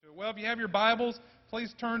Well, if you have your Bibles,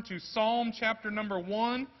 please turn to Psalm chapter number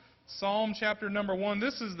 1. Psalm chapter number 1.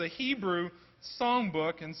 This is the Hebrew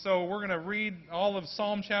songbook, and so we're going to read all of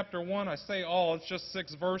Psalm chapter 1. I say all, it's just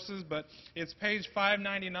 6 verses, but it's page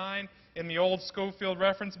 599 in the old Schofield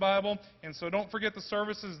Reference Bible. And so don't forget the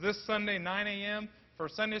services this Sunday, 9 a.m. for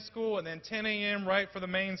Sunday school, and then 10 a.m. right for the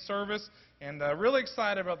main service. And really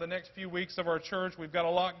excited about the next few weeks of our church. We've got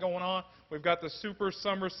a lot going on. We've got the Super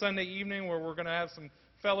Summer Sunday evening where we're going to have some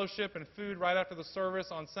fellowship and food right after the service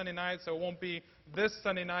on Sunday night. So it won't be this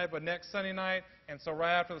Sunday night, but next Sunday night. And so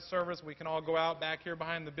right after the service, we can all go out back here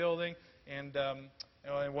behind the building, and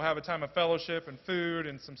we'll have a time of fellowship and food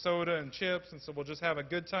and some soda and chips. And so we'll just have a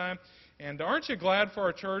good time. And aren't you glad for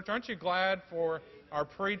our church? Aren't you glad for our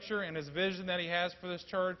preacher and his vision that he has for this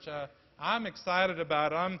church? I'm excited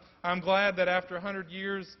about it. I'm glad that after 100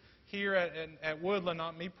 years here at Woodland,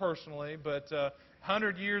 not me personally, but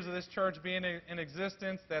 100 years of this church being in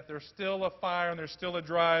existence, that there's still a fire and there's still a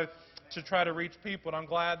drive to try to reach people. And I'm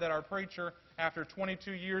glad that our preacher, after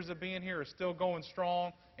 22 years of being here, is still going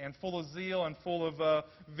strong and full of zeal and full of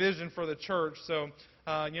vision for the church. So,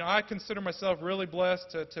 I consider myself really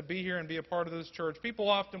blessed to be here and be a part of this church. People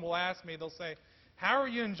often will ask me, they'll say, "How are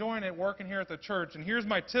you enjoying it working here at the church?" And here's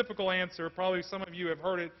my typical answer. Probably some of you have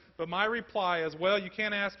heard it, but my reply is, well, you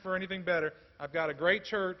can't ask for anything better. I've got a great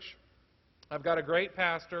church, I've got a great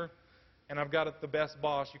pastor, and I've got the best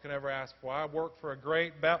boss you could ever ask for. I work for a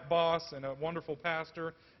great boss and a wonderful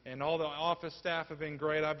pastor, and all the office staff have been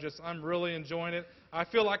great. I'm really enjoying it. I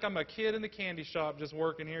feel like I'm a kid in the candy shop just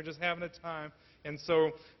working here, just having a time. And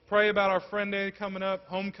so pray about our Friend Day coming up,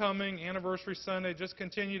 Homecoming, Anniversary Sunday. Just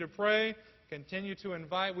continue to pray. Continue to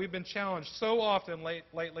invite. We've been challenged so often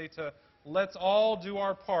lately to let's all do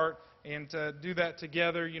our part and to do that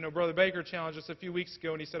together. Brother Baker challenged us a few weeks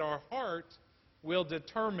ago, and he said our heart will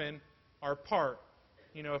determine our part.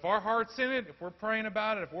 If our heart's in it, if we're praying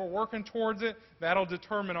about it, if we're working towards it, that'll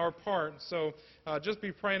determine our part. So just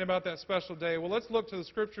be praying about that special day. Well, let's look to the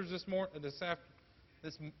Scriptures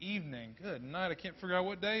this evening. Good night. I can't figure out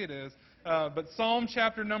what day it is. But Psalm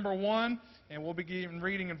chapter number 1, and we'll begin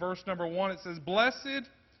reading in verse number 1. It says, "Blessed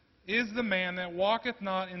is the man that walketh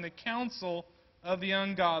not in the counsel of the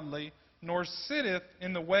ungodly, nor sitteth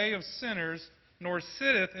in the way of sinners, nor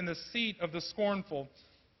sitteth in the seat of the scornful.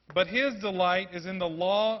 But his delight is in the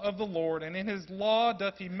law of the Lord, and in his law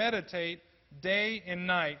doth he meditate day and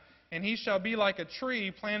night. And he shall be like a tree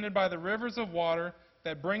planted by the rivers of water,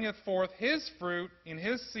 that bringeth forth his fruit in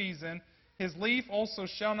his season. His leaf also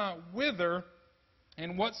shall not wither,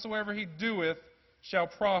 and whatsoever he doeth shall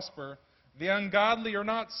prosper. The ungodly are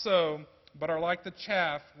not so, but are like the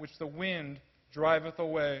chaff which the wind driveth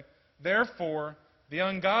away. Therefore the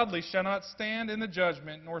ungodly shall not stand in the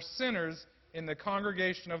judgment, nor sinners in the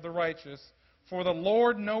congregation of the righteous. For the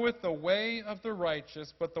Lord knoweth the way of the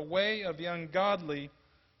righteous, but the way of the ungodly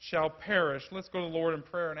shall perish." Let's go to the Lord in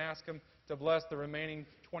prayer and ask Him to bless the remaining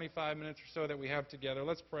 25 minutes or so that we have together.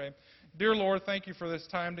 Let's pray. Dear Lord, thank you for this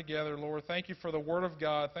time together, Lord. Thank you for the Word of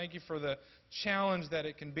God. Thank you for the challenge that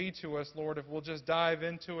it can be to us, Lord, if we'll just dive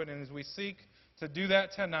into it. And as we seek to do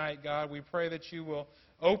that tonight, God, we pray that you will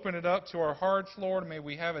open it up to our hearts, Lord. May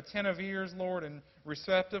we have attentive ears, Lord, and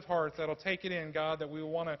receptive hearts that'll take it in, God, that we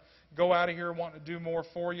will want to go out of here and want to do more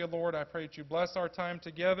for you, Lord. I pray that you bless our time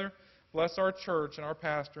together. Bless our church and our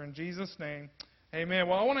pastor. In Jesus' name, amen.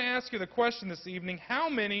 Well, I want to ask you the question this evening: how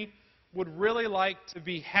many would really like to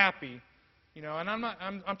be happy? And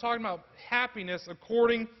I'm talking about happiness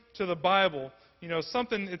according to the Bible.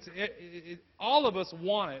 Something all of us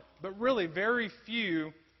want it, but really very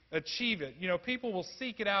few achieve it. People will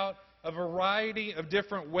seek it out a variety of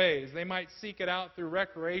different ways. They might seek it out through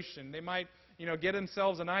recreation. They might get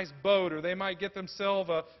themselves a nice boat, or they might get themselves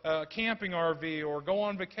a camping RV, or go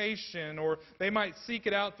on vacation, or they might seek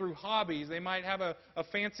it out through hobbies. They might have a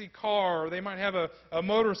fancy car, or they might have a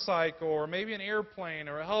motorcycle, or maybe an airplane,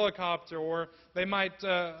 or a helicopter, or they might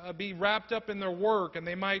be wrapped up in their work, and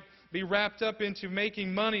they might be wrapped up into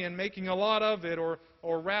making money and making a lot of it, or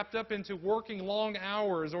wrapped up into working long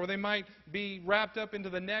hours, or they might be wrapped up into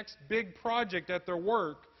the next big project at their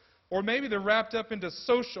work. Or maybe they're wrapped up into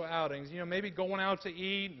social outings, maybe going out to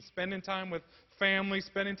eat and spending time with family,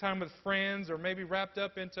 spending time with friends, or maybe wrapped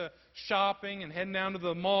up into shopping and heading down to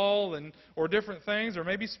the mall or different things, or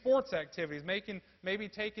maybe sports activities, maybe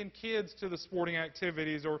taking kids to the sporting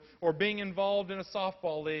activities, or being involved in a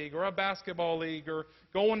softball league or a basketball league, or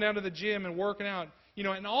going down to the gym and working out.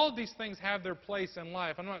 And all of these things have their place in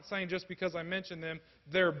life. I'm not saying just because I mention them,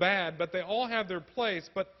 they're bad, but they all have their place,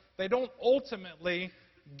 but they don't ultimately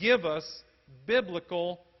give us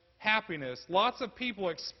biblical happiness. Lots of people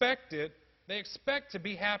expect it. They expect to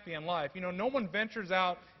be happy in life. No one ventures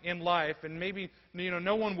out in life, and maybe,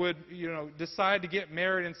 no one would, decide to get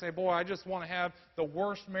married and say, boy, I just want to have the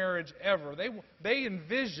worst marriage ever. They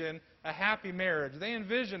envision a happy marriage. They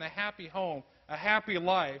envision a happy home, a happy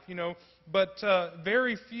life, but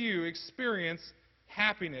very few experience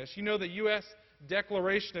happiness. The U.S.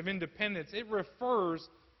 Declaration of Independence, it refers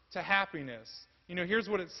to happiness. Here's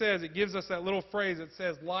what it says. It gives us that little phrase. It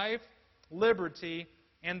says, life, liberty,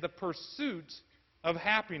 and the pursuit of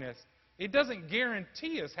happiness. It doesn't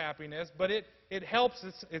guarantee us happiness, but it helps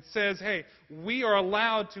us. It says, hey, we are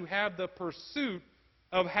allowed to have the pursuit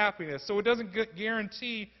of happiness. So it doesn't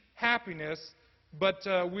guarantee happiness, but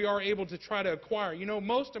we are able to try to acquire.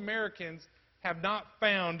 Most Americans have not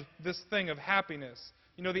found this thing of happiness.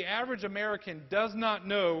 The average American does not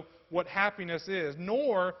know what happiness is,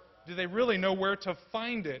 nor do they really know where to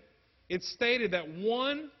find it. It's stated that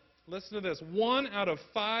listen to this, 1 out of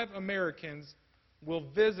 5 Americans will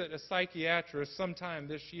visit a psychiatrist sometime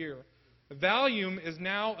this year. Valium is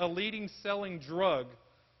now a leading selling drug.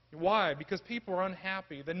 Why? Because people are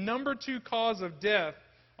unhappy. The number 2 cause of death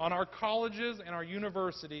on our colleges and our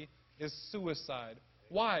university is suicide.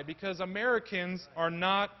 Why? Because Americans are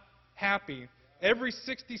not happy. Every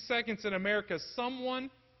 60 seconds in America, someone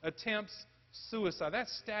attempts suicide.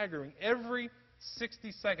 That's staggering. Every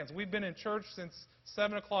 60 seconds. We've been in church since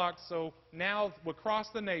 7 o'clock, so now across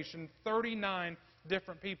the nation, 39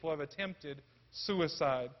 different people have attempted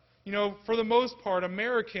suicide. For the most part,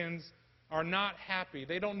 Americans are not happy.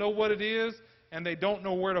 They don't know what it is, and they don't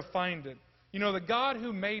know where to find it. The God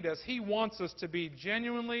who made us, He wants us to be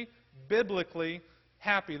genuinely, biblically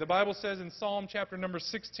happy. The Bible says in Psalm chapter number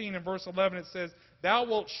 16 and verse 11, it says, Thou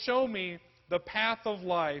wilt show me the path of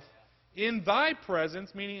life. In Thy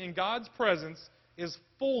presence, meaning in God's presence, is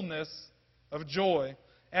fullness of joy.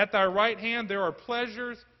 At Thy right hand there are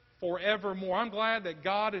pleasures forevermore. I'm glad that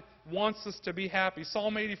God wants us to be happy.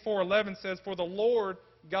 Psalm 84:11 says, For the Lord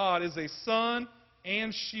God is a sun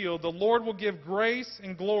and shield. The Lord will give grace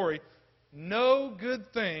and glory. No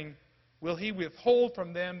good thing will He withhold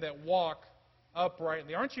from them that walk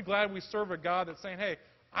uprightly. Aren't you glad we serve a God that's saying, hey,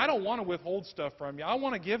 I don't want to withhold stuff from you. I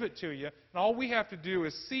want to give it to you. And all we have to do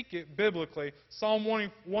is seek it biblically. Psalm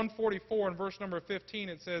 144 and verse number 15,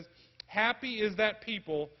 it says, Happy is that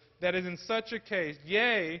people that is in such a case.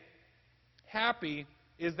 Yea, happy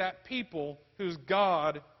is that people whose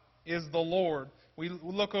God is the Lord. We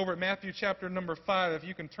look over at Matthew chapter number 5, if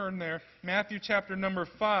you can turn there. Matthew chapter number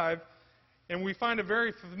 5. And we find a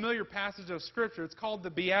very familiar passage of Scripture. It's called the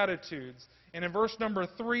Beatitudes. And in verse number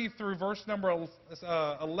 3 through verse number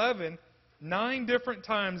 11, 9 different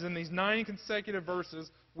times in these 9 consecutive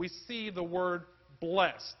verses, we see the word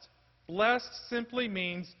blessed. Blessed simply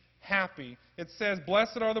means happy. It says,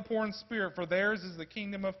 Blessed are the poor in spirit, for theirs is the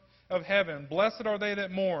kingdom of heaven. Blessed are they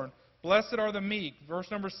that mourn. Blessed are the meek.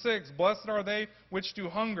 Verse number 6, Blessed are they which do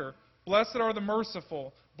hunger. Blessed are the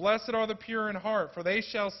merciful. Blessed are the pure in heart, for they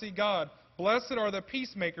shall see God. Blessed are the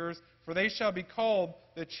peacemakers, for they shall be called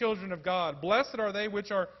the children of God. Blessed are they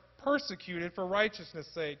which are persecuted for righteousness'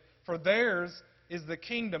 sake, for theirs is the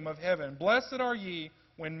kingdom of heaven. Blessed are ye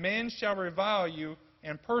when men shall revile you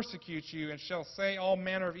and persecute you, and shall say all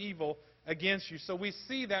manner of evil against you. So we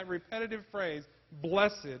see that repetitive phrase,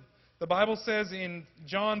 blessed. The Bible says in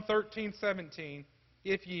John 13:17,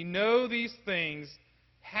 If ye know these things,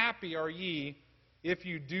 happy are ye if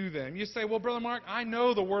you do them. You say, well, Brother Mark, I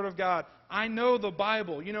know the Word of God. I know the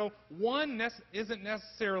Bible. One isn't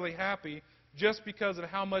necessarily happy just because of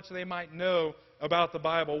how much they might know about the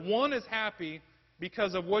Bible. One is happy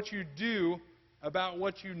because of what you do about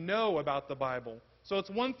what you know about the Bible. So it's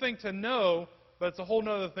one thing to know, but it's a whole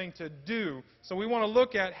other thing to do. So we want to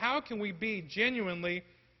look at how can we be genuinely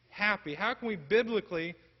happy? How can we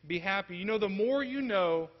biblically be happy? The more you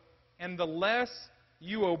know and the less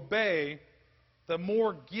you obey, the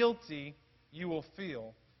more guilty you will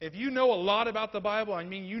feel. If you know a lot about the Bible,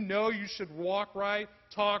 you know you should walk right,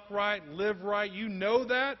 talk right, live right, you know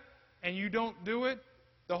that, and you don't do it,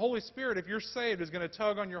 the Holy Spirit, if you're saved, is going to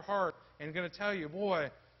tug on your heart and going to tell you, boy,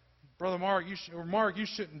 Brother Mark, you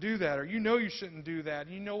shouldn't do that, or you shouldn't do that.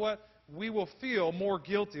 And you know what? We will feel more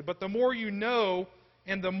guilty. But the more you know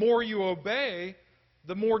and the more you obey,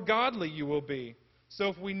 the more godly you will be. So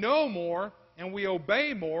if we know more and we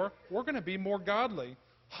obey more, we're going to be more godly.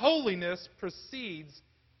 Holiness precedes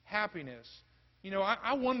happiness.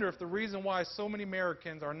 I wonder if the reason why so many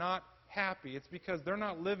Americans are not happy, it's because they're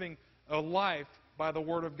not living a life by the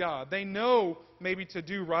Word of God. They know maybe to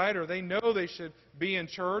do right, or they know they should be in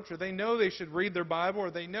church, or they know they should read their Bible,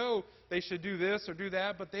 or they know they should do this or do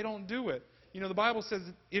that, but they don't do it. The Bible says,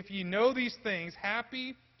 if ye know these things,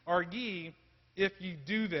 happy are ye if ye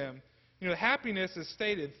do them. You know, happiness is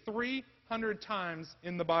stated 300 times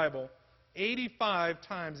in the Bible, 85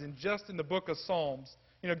 times just in the book of Psalms.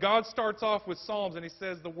 You know, God starts off with Psalms and He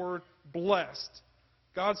says the word blessed.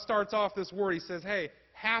 God starts off this word. He says, hey,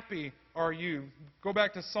 happy are you. Go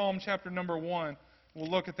back to Psalm chapter number 1.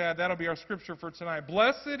 We'll look at that. That'll be our scripture for tonight.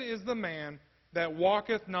 Blessed is the man that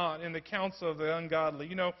walketh not in the counsel of the ungodly.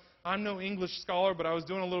 You know, I'm no English scholar, but I was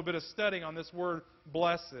doing a little bit of studying on this word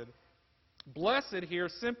blessed. Blessed here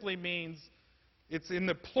simply means it's in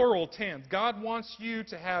the plural tense. God wants you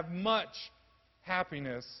to have much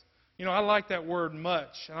happiness. You know, I like that word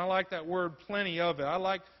much, and I like that word plenty of it. I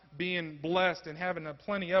like being blessed and having a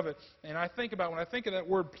plenty of it. And I think about, when I think of that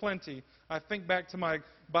word plenty, I think back to my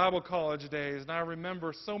Bible college days, and I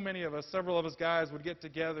remember so many of us, several of us guys would get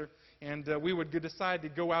together, and we would decide to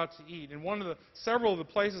go out to eat. And several of the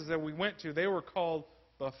places that we went to, they were called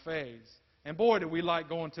buffets. And boy, did we like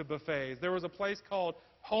going to buffets. There was a place called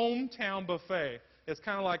Hometown Buffet. It's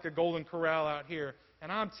kind of like a Golden Corral out here.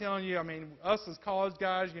 And I'm telling you, I mean, us as college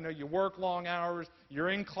guys, you know, you work long hours, you're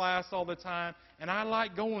in class all the time, and I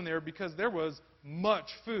like going there because there was much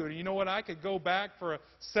food. And you know what? I could go back for a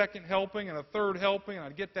second helping and a third helping, and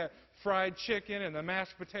I'd get that fried chicken and the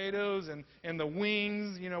mashed potatoes and the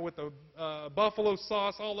wings, you know, with the buffalo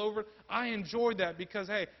sauce all over it. I enjoyed that because,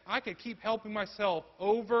 hey, I could keep helping myself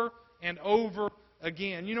over and over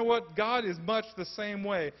again. You know what? God is much the same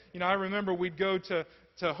way. You know, I remember we'd go to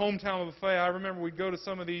Hometown Buffet. I remember we'd go to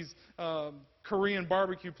some of these Korean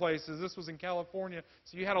barbecue places. This was in California,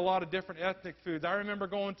 so you had a lot of different ethnic foods. I remember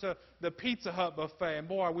going to the Pizza Hut buffet, and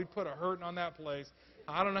boy, we'd put a hurting on that place.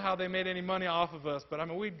 I don't know how they made any money off of us, but I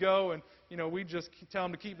mean, we'd go and, you know, we'd just tell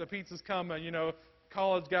them to keep the pizzas coming. You know,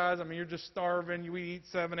 college guys, I mean, you're just starving. You eat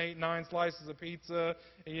 7, 8, 9 slices of pizza,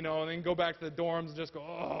 and, you know, and then go back to the dorms and just go,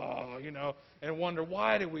 oh, you know, and wonder,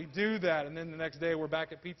 why did we do that? And then the next day we're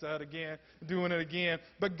back at Pizza Hut again, doing it again.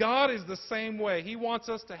 But God is the same way. He wants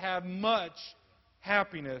us to have much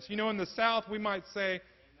happiness. You know, in the South we might say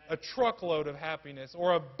a truckload of happiness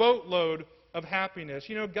or a boatload of happiness.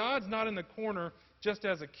 You know, God's not in the corner just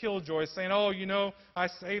as a killjoy saying, oh, you know, I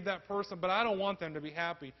saved that person, but I don't want them to be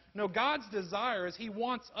happy. No, God's desire is He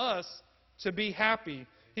wants us to be happy.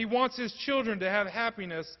 He wants His children to have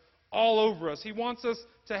happiness all over us. He wants us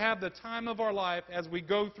to have the time of our life as we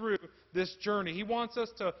go through this journey. He wants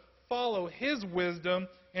us to follow His wisdom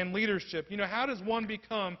and leadership. You know, how does one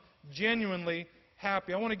become genuinely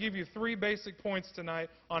happy? I want to give you 3 basic points tonight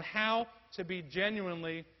on how to be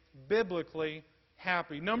genuinely, biblically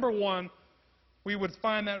happy. Number 1, we would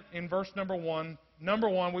find that in verse number 1. Number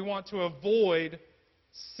 1, we want to avoid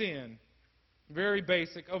sin. Very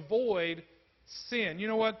basic. Avoid sin. You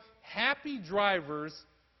know what? Happy drivers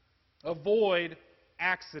avoid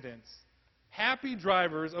accidents. Happy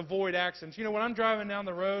drivers avoid accidents. You know, when I'm driving down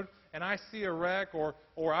the road and I see a wreck or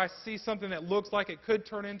I see something that looks like it could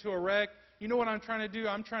turn into a wreck, you know what I'm trying to do?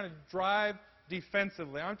 I'm trying to drive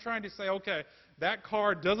defensively. I'm trying to say, okay, that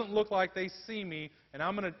car doesn't look like they see me, and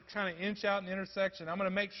I'm going to try to inch out in the intersection. I'm going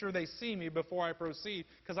to make sure they see me before I proceed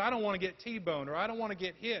because I don't want to get T-boned or I don't want to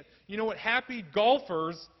get hit. You know what? Happy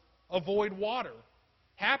golfers avoid water.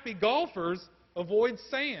 Happy golfers avoid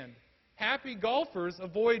sand. Happy golfers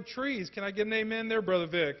avoid trees. Can I get an amen there, Brother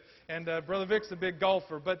Vic? And Brother Vic's a big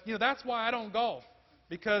golfer. But, you know, that's why I don't golf.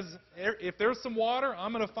 Because if there's some water,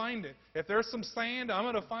 I'm going to find it. If there's some sand, I'm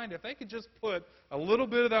going to find it. If they could just put a little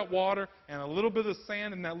bit of that water and a little bit of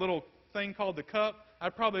sand in that little thing called the cup,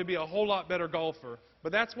 I'd probably be a whole lot better golfer.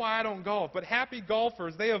 But that's why I don't golf. But happy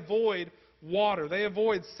golfers, they avoid water. They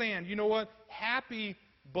avoid sand. You know what? Happy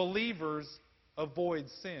believers avoid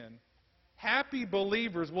sin. Happy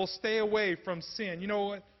believers will stay away from sin. You know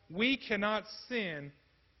what? We cannot sin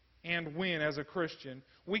and win as a Christian.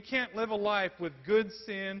 We can't live a life with good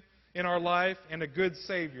sin in our life and a good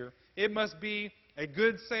Savior. It must be a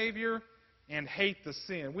good Savior and hate the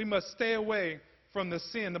sin. We must stay away from the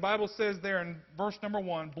sin. The Bible says there in verse number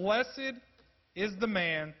 1, blessed is the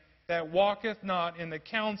man that walketh not in the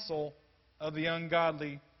counsel of the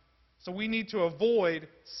ungodly. So we need to avoid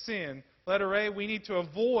sin. Letter A, we need to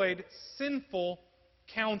avoid sinful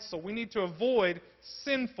counsel. We need to avoid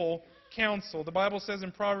sinful counsel. The Bible says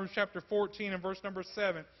in Proverbs chapter 14 and verse number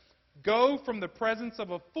 7, go from the presence of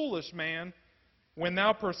a foolish man when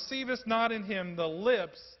thou perceivest not in him the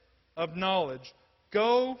lips of knowledge.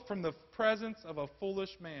 Go from the presence of a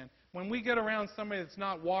foolish man. When we get around somebody that's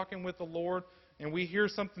not walking with the Lord and we hear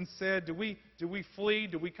something said, do we flee?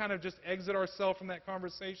 Do we kind of just exit ourselves from that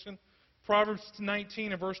conversation? Proverbs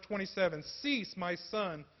 19 and verse 27, cease, my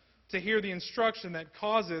son, to hear the instruction that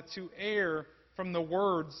causeth to err from the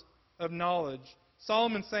words of knowledge.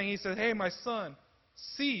 Solomon's saying, he said, hey, my son,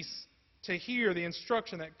 cease to hear the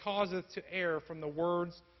instruction that causeth to err from the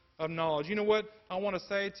words of knowledge. You know what I want to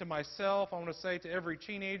say to myself? I want to say to every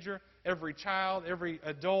teenager, every child, every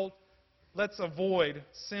adult, let's avoid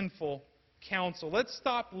sinful counsel. Let's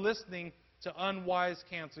stop listening to unwise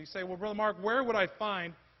counsel. You say, well, Brother Mark, where would I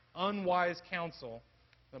find unwise counsel?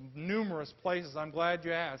 Numerous places. I'm glad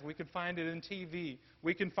you asked. We can find it in TV.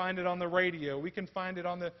 We can find it on the radio. We can find it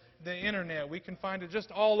on the internet. We can find it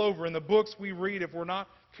just all over in the books we read. If we're not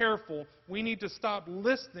careful, we need to stop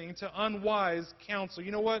listening to unwise counsel.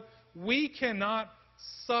 You know what? We cannot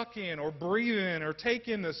suck in or breathe in or take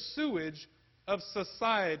in the sewage of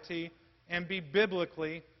society and be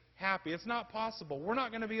biblically happy. It's not possible. We're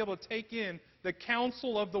not going to be able to take in the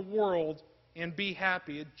counsel of the world and be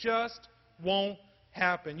happy. It just won't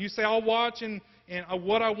happen. You say, I'll watch and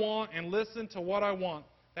what I want and listen to what I want.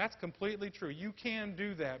 That's completely true. You can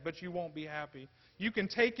do that, but you won't be happy. You can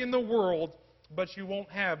take in the world, but you won't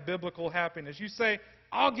have biblical happiness. You say,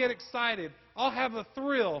 I'll get excited. I'll have a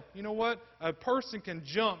thrill. You know what? A person can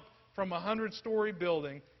jump from a 100-story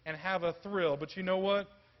building and have a thrill, but you know what?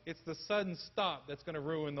 It's the sudden stop that's going to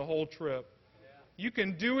ruin the whole trip. You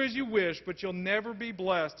can do as you wish, but you'll never be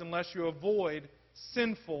blessed unless you avoid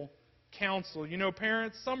sinful counsel. You know,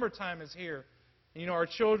 parents, summertime is here. You know, our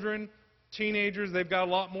children, teenagers, they've got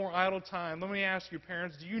a lot more idle time. Let me ask you,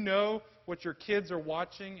 parents, do you know what your kids are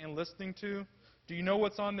watching and listening to? Do you know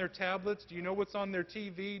what's on their tablets? Do you know what's on their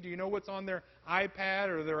TV? Do you know what's on their iPad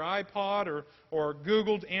or their iPod or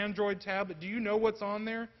Googled Android tablet? Do you know what's on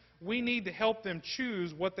there? We need to help them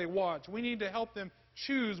choose what they watch. We need to help them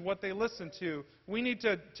choose what they listen to. We need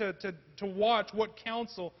to watch what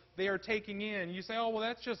counsel they are taking in. You say, oh, well,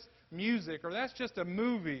 that's just music or that's just a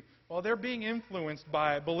movie. Well, they're being influenced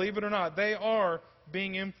by it. Believe it or not, they are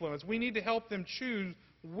being influenced. We need to help them choose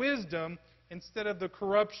wisdom instead of the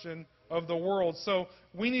corruption of the world. So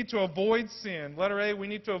we need to avoid sin. Letter A, we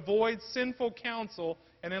need to avoid sinful counsel.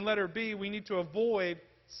 And then letter B, we need to avoid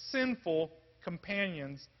sinful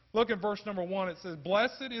companions. Look at verse number 1. It says,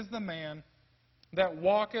 blessed is the man that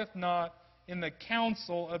walketh not in the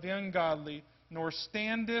counsel of the ungodly, nor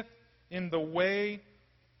standeth in the way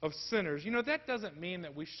of sinners. You know, that doesn't mean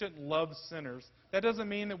that we shouldn't love sinners. That doesn't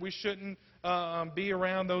mean that we shouldn't be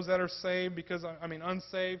around those that are saved because,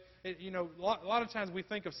 unsaved. A lot of times we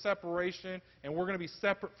think of separation and we're going to be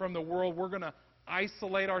separate from the world. We're going to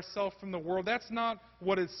isolate ourselves from the world. That's not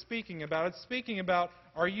what it's speaking about. It's speaking about,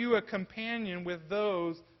 are you a companion with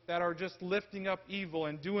those that are just lifting up evil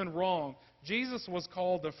and doing wrong? Jesus was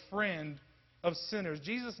called a friend of sinners.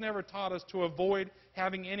 Jesus never taught us to avoid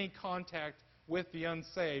having any contact with the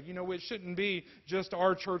unsaved. You know, it shouldn't be just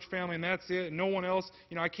our church family and that's it. No one else.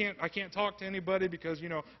 You know, I can't talk to anybody because,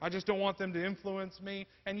 I just don't want them to influence me.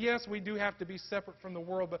 And yes, we do have to be separate from the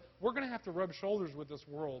world, but we're going to have to rub shoulders with this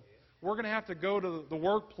world. We're going to have to go to the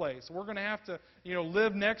workplace. We're going to have to,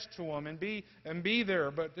 live next to them and be there.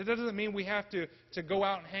 But it doesn't mean we have to go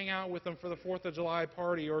out and hang out with them for the 4th of July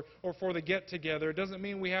party or for the get-together. It doesn't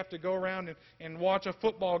mean we have to go around and watch a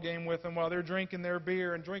football game with them while they're drinking their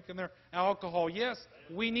beer and drinking their alcohol. Yes,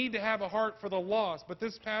 we need to have a heart for the lost. But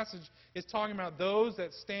this passage is talking about those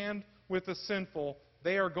that stand with the sinful.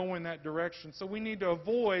 They are going that direction. So we need to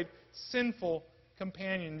avoid sinful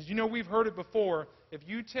companions. You know, we've heard it before. If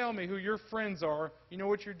you tell me who your friends are, you know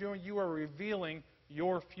what you're doing? You are revealing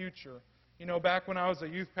your future. You know, back when I was a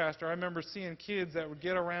youth pastor, I remember seeing kids that would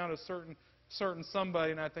get around a certain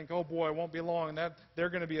somebody, and I think, oh boy, it won't be long that they're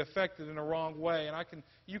going to be affected in a wrong way. And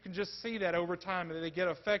you can just see that over time, that they get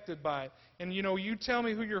affected by it. And you tell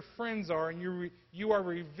me who your friends are, and you are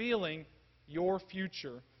revealing your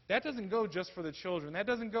future. That doesn't go just for the children. That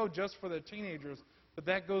doesn't go just for the teenagers. But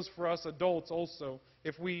that goes for us adults also.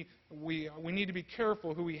 If we need to be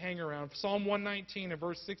careful who we hang around. Psalm 119 and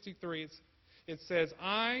verse 63, it says,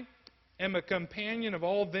 I am a companion of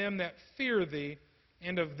all them that fear thee,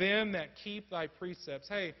 and of them that keep thy precepts.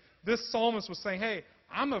 Hey, this psalmist was saying, hey,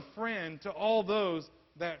 I'm a friend to all those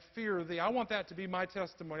that fear thee. I want that to be my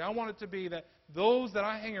testimony. I want it to be that those that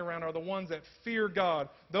I hang around are the ones that fear God.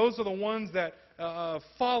 Those are the ones that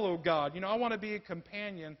follow God. I want to be a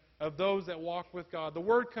companion of those that walk with God. The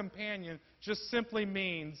word companion just simply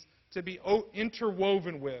means to be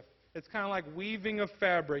interwoven with. It's kind of like weaving a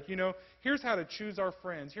fabric. Here's how to choose our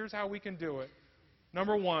friends. Here's how we can do it.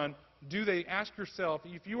 Number one, ask yourself,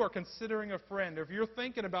 if you are considering a friend, or if you're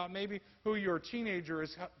thinking about maybe who your teenager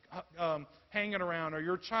is hanging around, or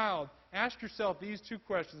your child, ask yourself these two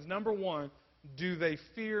questions. Number one, do they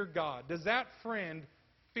fear God? Does that friend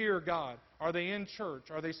fear God? Are they in church?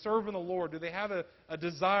 Are they serving the Lord? Do they have a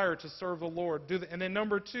desire to serve the Lord? And then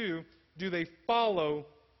number two, do they follow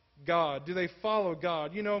God? Do they follow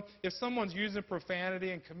God? You know, if someone's using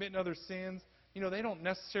profanity and committing other sins, you know, they don't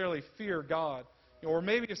necessarily fear God. Or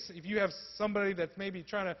maybe if you have somebody that's maybe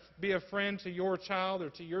trying to be a friend to your child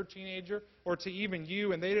or to your teenager or to even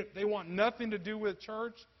you, and they want nothing to do with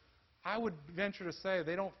church, I would venture to say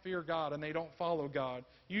they don't fear God and they don't follow God.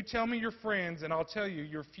 You tell me your friends, and I'll tell you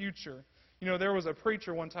your future. You know, there was a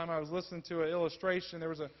preacher one time I was listening to an illustration. There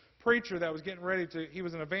was a preacher that was getting ready to, he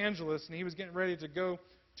was an evangelist, and he was getting ready to go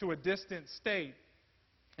to a distant state.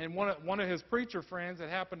 And one of his preacher friends had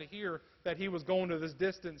happened to hear that he was going to this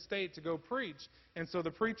distant state to go preach. And so the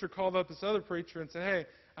preacher called up this other preacher and said, "Hey,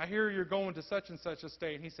 I hear you're going to such and such a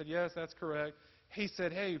state." And he said, "Yes, that's correct." He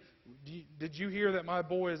said, "Hey, did you hear that my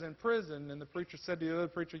boy is in prison?" And the preacher said to the other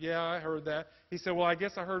preacher, "Yeah, I heard that." He said, "Well, I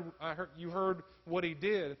guess I heard you heard what he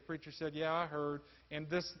did." The preacher said, "Yeah, I heard." And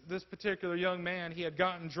this particular young man, he had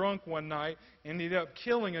gotten drunk one night and ended up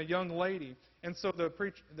killing a young lady. And so the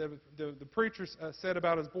preacher said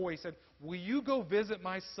about his boy, he said, "Will you go visit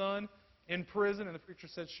my son in prison?" And the preacher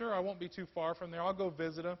said, "Sure, I won't be too far from there. I'll go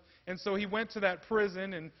visit him." And so he went to that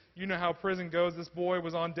prison, and you know how prison goes. This boy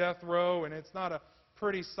was on death row, and it's not a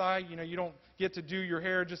pretty sight. You know, you don't get to do your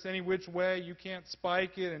hair just any which way. You can't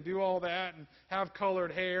spike it and do all that and have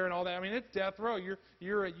colored hair and all that. I mean, it's death row.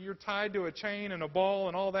 You're tied to a chain and a ball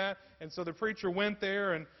and all that. And so the preacher went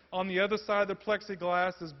there, and on the other side of the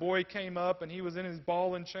plexiglass, this boy came up, and he was in his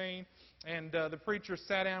ball and chain. And the preacher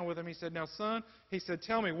sat down with him. He said, "Now, son," he said,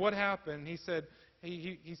 "tell me what happened." He said,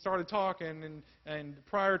 he started talking, and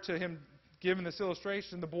prior to him giving this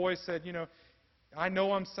illustration, the boy said, "You know, I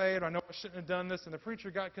know I'm saved. I know I shouldn't have done this." And the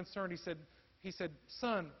preacher got concerned. He said,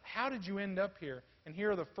 "Son, how did you end up here?" And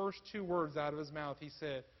here are the first two words out of his mouth. He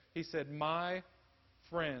said, "My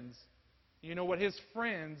friends." You know what? His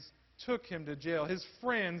friends took him to jail. His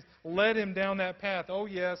friends led him down that path. Oh,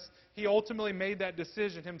 yes, he ultimately made that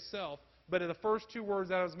decision himself. But the first two words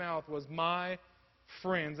out of his mouth was, "My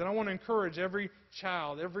friends." And I want to encourage every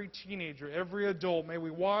child, every teenager, every adult, may we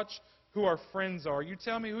watch who our friends are. You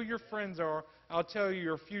tell me who your friends are, I'll tell you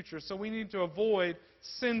your future. So we need to avoid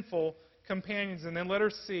sinful companions. And then letter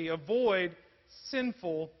C, avoid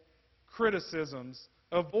sinful criticisms.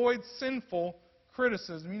 Avoid sinful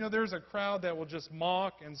criticism. You know, there's a crowd that will just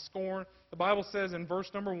mock and scorn. The Bible says in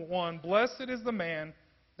verse number 1, "Blessed is the man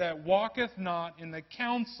that walketh not in the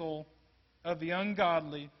counsel of the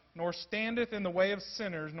ungodly, nor standeth in the way of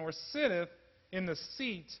sinners, nor sitteth in the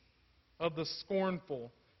seat of the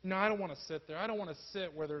scornful." No, I don't want to sit there. I don't want to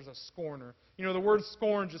sit where there's a scorner. You know, the word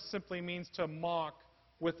scorn just simply means to mock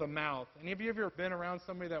with the mouth. And have you ever been around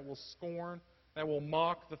somebody that will scorn, that will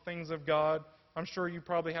mock the things of God? I'm sure you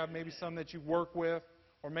probably have maybe some that you work with,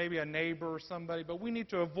 or maybe a neighbor or somebody. But we need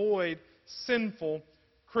to avoid sinful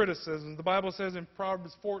criticism. The Bible says in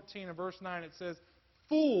Proverbs 14 and verse 9, it says,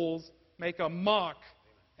 "Fools make a mock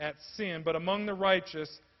at sin, but among the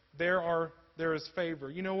righteous there is favor."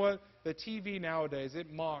 You know what? The TV nowadays,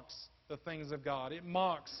 it mocks the things of God. It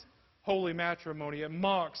mocks holy matrimony. It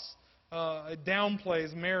mocks, it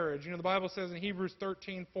downplays marriage. You know, the Bible says in Hebrews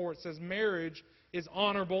 13:4, it says, "Marriage is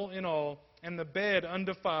honorable in all, and the bed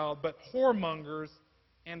undefiled, but whoremongers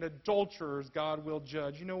and adulterers God will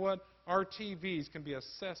judge." You know what? Our TVs can be a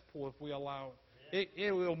cesspool if we allow it.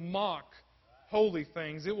 It will mock holy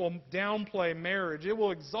things. It will downplay marriage. It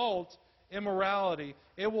will exalt immorality.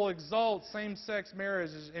 It will exalt same-sex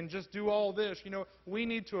marriages and just do all this. You know, we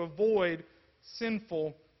need to avoid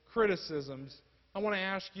sinful criticisms. I want to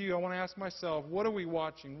ask you, I want to ask myself, what are we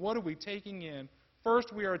watching? What are we taking in?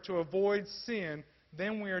 First, we are to avoid sin.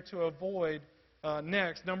 Then we are to avoid,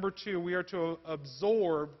 next, number 2, we are to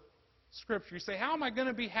absorb Scripture. You say, how am I going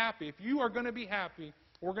to be happy? If you are going to be happy,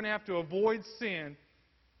 we're going to have to avoid sin.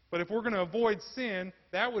 But if we're going to avoid sin,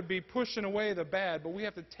 that would be pushing away the bad. But we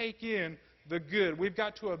have to take in the good. We've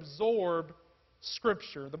got to absorb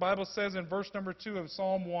Scripture. The Bible says in verse number 2 of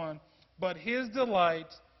Psalm 1, "But his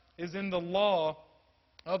delight is in the law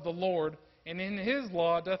of the Lord, and in his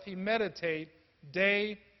law doth he meditate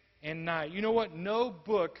day and night." You know what? No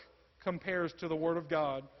book compares to the Word of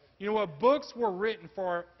God. You know what? Books were written for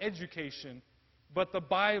our education, but the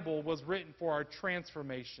Bible was written for our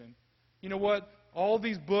transformation. You know what? All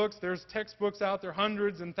these books, there's textbooks out there,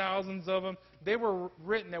 hundreds and thousands of them. They were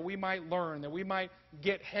written that we might learn, that we might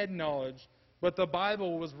get head knowledge. But the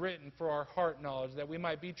Bible was written for our heart knowledge, that we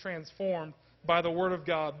might be transformed by the Word of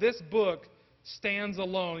God. This book stands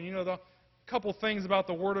alone. You know, the couple things about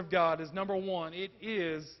the Word of God is, number 1, it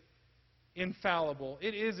is infallible.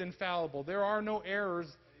 It is infallible. There are no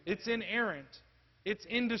errors. It's inerrant. It's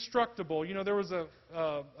indestructible. You know, there was a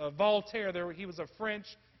Voltaire. He was a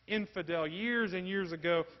French infidel years and years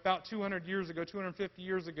ago, about 200 years ago, 250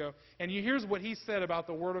 years ago. And here's what he said about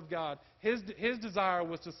the Word of God. His desire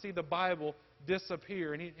was to see the Bible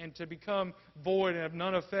disappear and to become void and of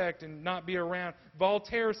none effect and not be around.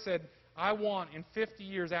 Voltaire said, I want, in 50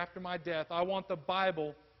 years after my death, I want the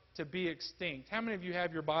Bible to be extinct. How many of you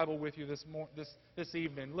have your Bible with you this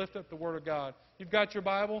evening? Lift up the Word of God. You've got your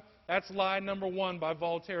Bible? That's lie number one by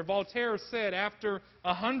Voltaire. Voltaire said after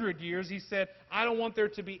 100 years, he said, I don't want there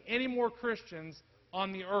to be any more Christians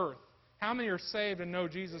on the earth. How many are saved and know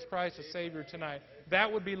Jesus Christ as Savior tonight?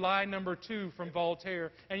 That would be lie number two from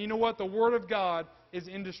Voltaire. And you know what? The Word of God is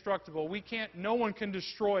indestructible. No one can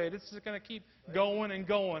destroy it. It's just going to keep going and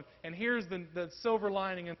going. And here's the silver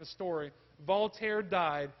lining in the story. Voltaire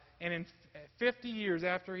died, and in 50 years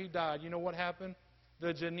after he died, you know what happened?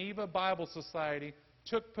 The Geneva Bible Society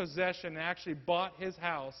took possession and actually bought his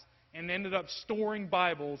house and ended up storing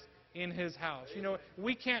Bibles in his house. You know,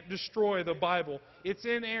 we can't destroy the Bible. It's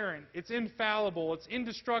inerrant. It's infallible. It's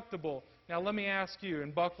indestructible. Now let me ask you,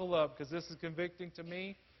 and buckle up, because this is convicting to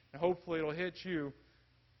me, and hopefully it'll hit you.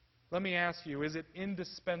 Let me ask you, is it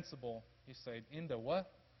indispensable? You say, into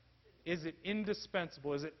what? Is it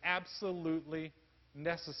indispensable? Is it absolutely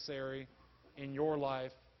necessary in your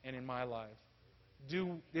life and in my life?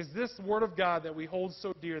 Is this Word of God that we hold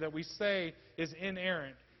so dear, that we say is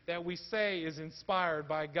inerrant, that we say is inspired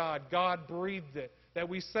by God, God breathed it, that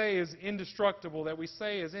we say is indestructible, that we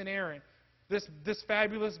say is inerrant, this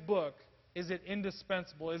fabulous book, is it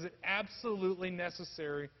indispensable? Is it absolutely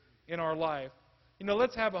necessary in our life? You know,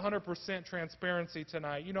 let's have 100% transparency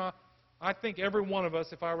tonight. You know, I think every one of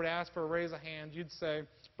us, if I were to ask for a raise of hands, you'd say,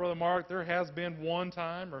 Brother Mark, there has been one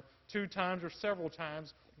time or two times or several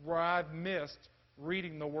times where I've missed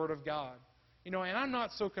reading the Word of God. You know, and I'm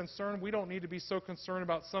not so concerned. We don't need to be so concerned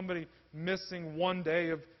about somebody missing one day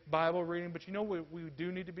of Bible reading. But you know what we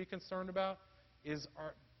do need to be concerned about?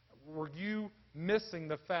 Were you missing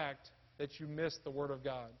the fact that you missed the Word of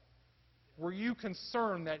God? Were you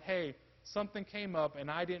concerned that, hey, something came up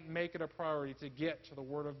and I didn't make it a priority to get to the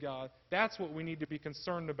Word of God? That's what we need to be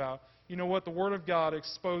concerned about. You know what? The Word of God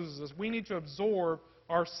exposes us. We need to absorb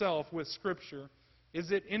ourselves with Scripture.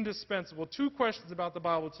 Is it indispensable? Two questions about the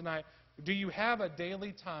Bible tonight. Do you have a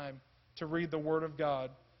daily time to read the Word of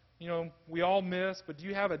God? You know, we all miss, but do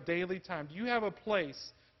you have a daily time? Do you have a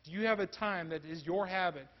place? Do you have a time that is your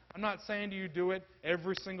habit? I'm not saying to you do it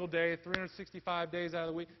every single day, 365 days out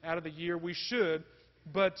of the year. We should.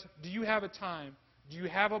 But do you have a time? Do you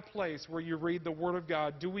have a place where you read the Word of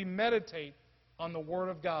God? Do we meditate on the Word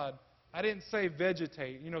of God? I didn't say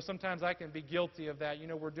vegetate. You know, sometimes I can be guilty of that. You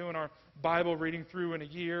know, we're doing our Bible reading through in a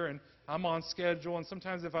year, and I'm on schedule, and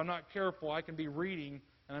sometimes if I'm not careful, I can be reading,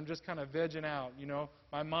 and I'm just kind of vegging out. You know,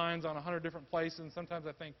 my mind's on 100 different places, and sometimes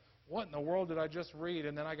I think, what in the world did I just read?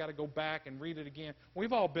 And then I got to go back and read it again.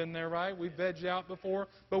 We've all been there, right? We've vegged out before,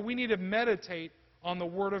 but we need to meditate on the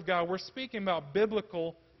Word of God. We're speaking about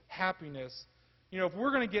biblical happiness. You know, if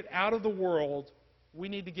we're going to get out of the world, we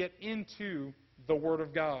need to get into the Word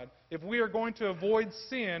of God. If we are going to avoid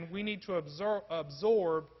sin, we need to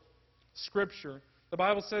absorb Scripture. The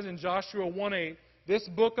Bible says in Joshua 1:8, this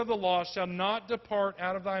book of the law shall not depart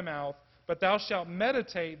out of thy mouth, but thou shalt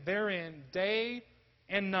meditate therein day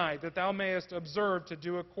and night, that thou mayest observe to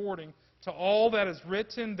do according to all that is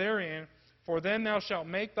written therein. For then thou shalt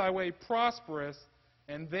make thy way prosperous,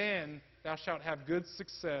 and then thou shalt have good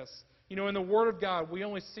success. You know, in the Word of God, we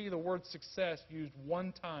only see the word success used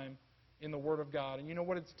one time in the Word of God. And you know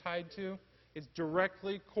what it's tied to? It's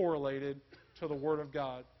directly correlated to the Word of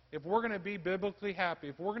God. If we're going to be biblically happy,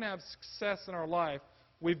 if we're going to have success in our life,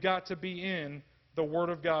 we've got to be in the Word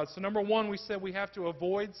of God. So number one, we said we have to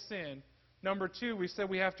avoid sin. Number two, we said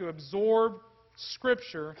we have to absorb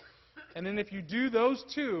Scripture. And then if you do those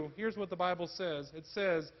two, here's what the Bible says. It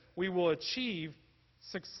says we will achieve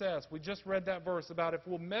success. We just read that verse about if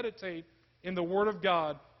we'll meditate in the Word of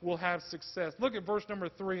God, we'll have success. Look at verse number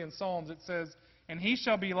 3 in Psalms. It says, and he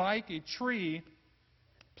shall be like a tree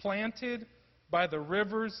planted by the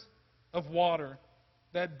rivers of water,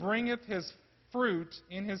 that bringeth his fruit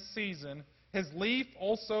in his season. His leaf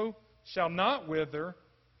also shall not wither,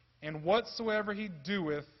 and whatsoever he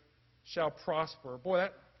doeth shall prosper. Boy,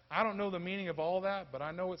 I don't know the meaning of all that, but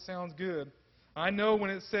I know it sounds good. I know when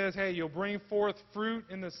it says, hey, you'll bring forth fruit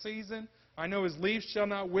in the season. I know his leaf shall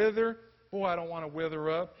not wither. Boy, I don't want to wither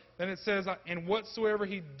up. Then it says, and whatsoever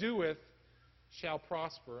he doeth shall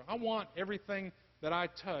prosper. I want everything that I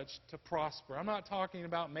touch to prosper. I'm not talking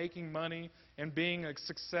about making money and being a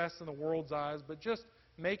success in the world's eyes, but just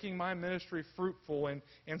making my ministry fruitful and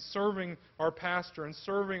serving our pastor and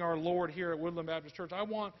serving our Lord here at Woodland Baptist Church. I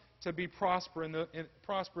want to be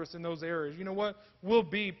prosperous in those areas. You know what? We'll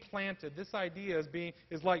be planted. This idea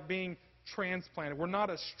is like being transplanted. We're not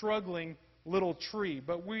a struggling little tree,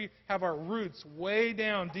 but we have our roots way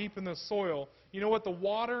down deep in the soil. You know what? The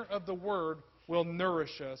water of the Word will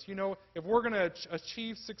nourish us. You know, if we're going to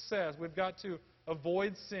achieve success, we've got to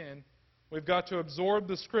avoid sin, we've got to absorb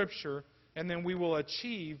the Scripture, and then we will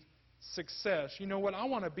achieve success. You know what? I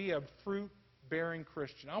want to be a fruit-bearing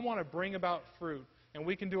Christian. I want to bring about fruit, and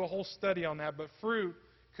we can do a whole study on that, but fruit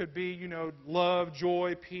could be, you know, love,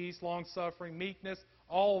 joy, peace, long-suffering, meekness,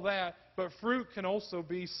 all that, but fruit can also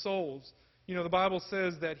be souls. You know, the Bible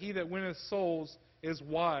says that he that winneth souls is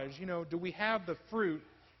wise. You know, do we have the fruit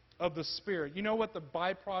of the Spirit? You know what the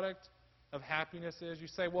byproduct of happiness is? You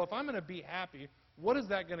say, well, if I'm going to be happy, what is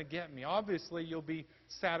that going to get me? Obviously, you'll be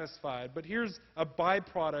satisfied. But here's a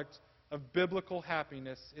byproduct of biblical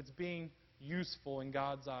happiness. It's being useful in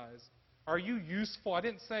God's eyes. Are you useful? I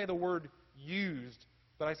didn't say the word used,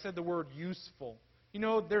 but I said the word useful. You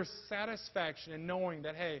know, there's satisfaction in knowing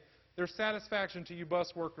that, hey, there's satisfaction to you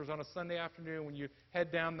bus workers on a Sunday afternoon when you head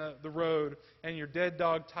down the road and you're dead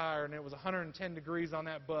dog tired and it was 110 degrees on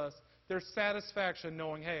that bus. There's satisfaction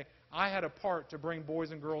knowing, hey, I had a part to bring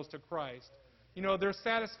boys and girls to Christ. You know, there's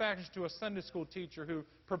satisfaction to a Sunday school teacher who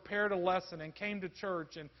prepared a lesson and came to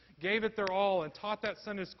church and gave it their all and taught that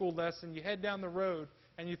Sunday school lesson. You head down the road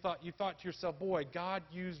and you thought to yourself, boy, God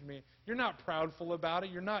used me. You're not proudful about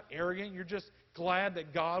it. You're not arrogant. You're just glad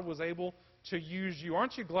that God was able to use you.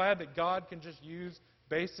 Aren't you glad that God can just use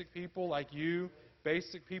basic people like you,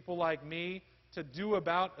 basic people like me, to do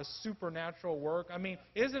about a supernatural work? I mean,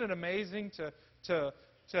 isn't it amazing to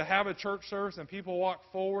have a church service and people walk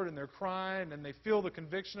forward and they're crying and they feel the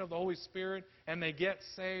conviction of the Holy Spirit and they get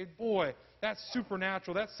saved? Boy, that's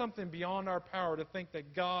supernatural. That's something beyond our power to think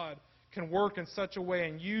that God can work in such a way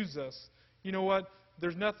and use us. You know what?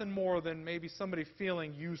 There's nothing more than maybe somebody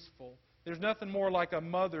feeling useful. There's nothing more like a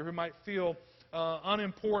mother who might feel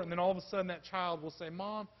unimportant, and then all of a sudden that child will say,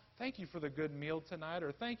 Mom, thank you for the good meal tonight,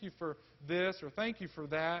 or thank you for this, or thank you for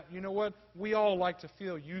that. You know what? We all like to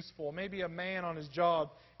feel useful. Maybe a man on his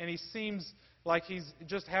job, and he seems like he's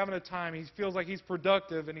just having a time. He feels like he's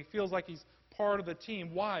productive, and he feels like he's part of the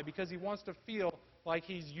team. Why? Because he wants to feel like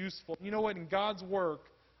he's useful. You know what? In God's work,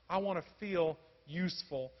 I want to feel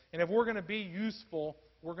useful. And if we're going to be useful,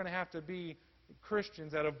 we're going to have to be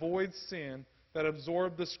Christians that avoid sin, that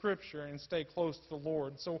absorb the Scripture, and stay close to the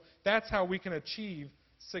Lord. So that's how we can achieve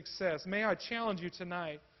success. May I challenge you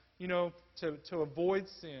tonight, you know, to avoid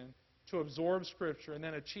sin, to absorb Scripture, and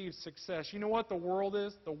then achieve success. You know what the world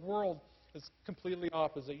is? The world is completely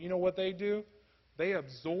opposite. You know what they do? They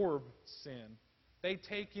absorb sin. They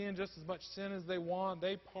take in just as much sin as they want.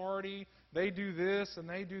 They party. They do this and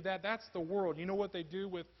they do that. That's the world. You know what they do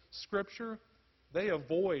with Scripture? They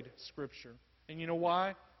avoid Scripture. And you know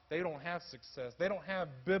why? They don't have success. They don't have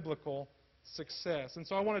biblical success. And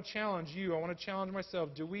so I want to challenge you. I want to challenge myself.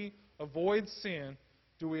 Do we avoid sin?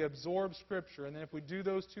 Do we absorb Scripture? And then if we do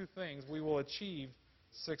those two things, we will achieve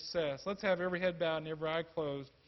success. Let's have every head bowed and every eye closed.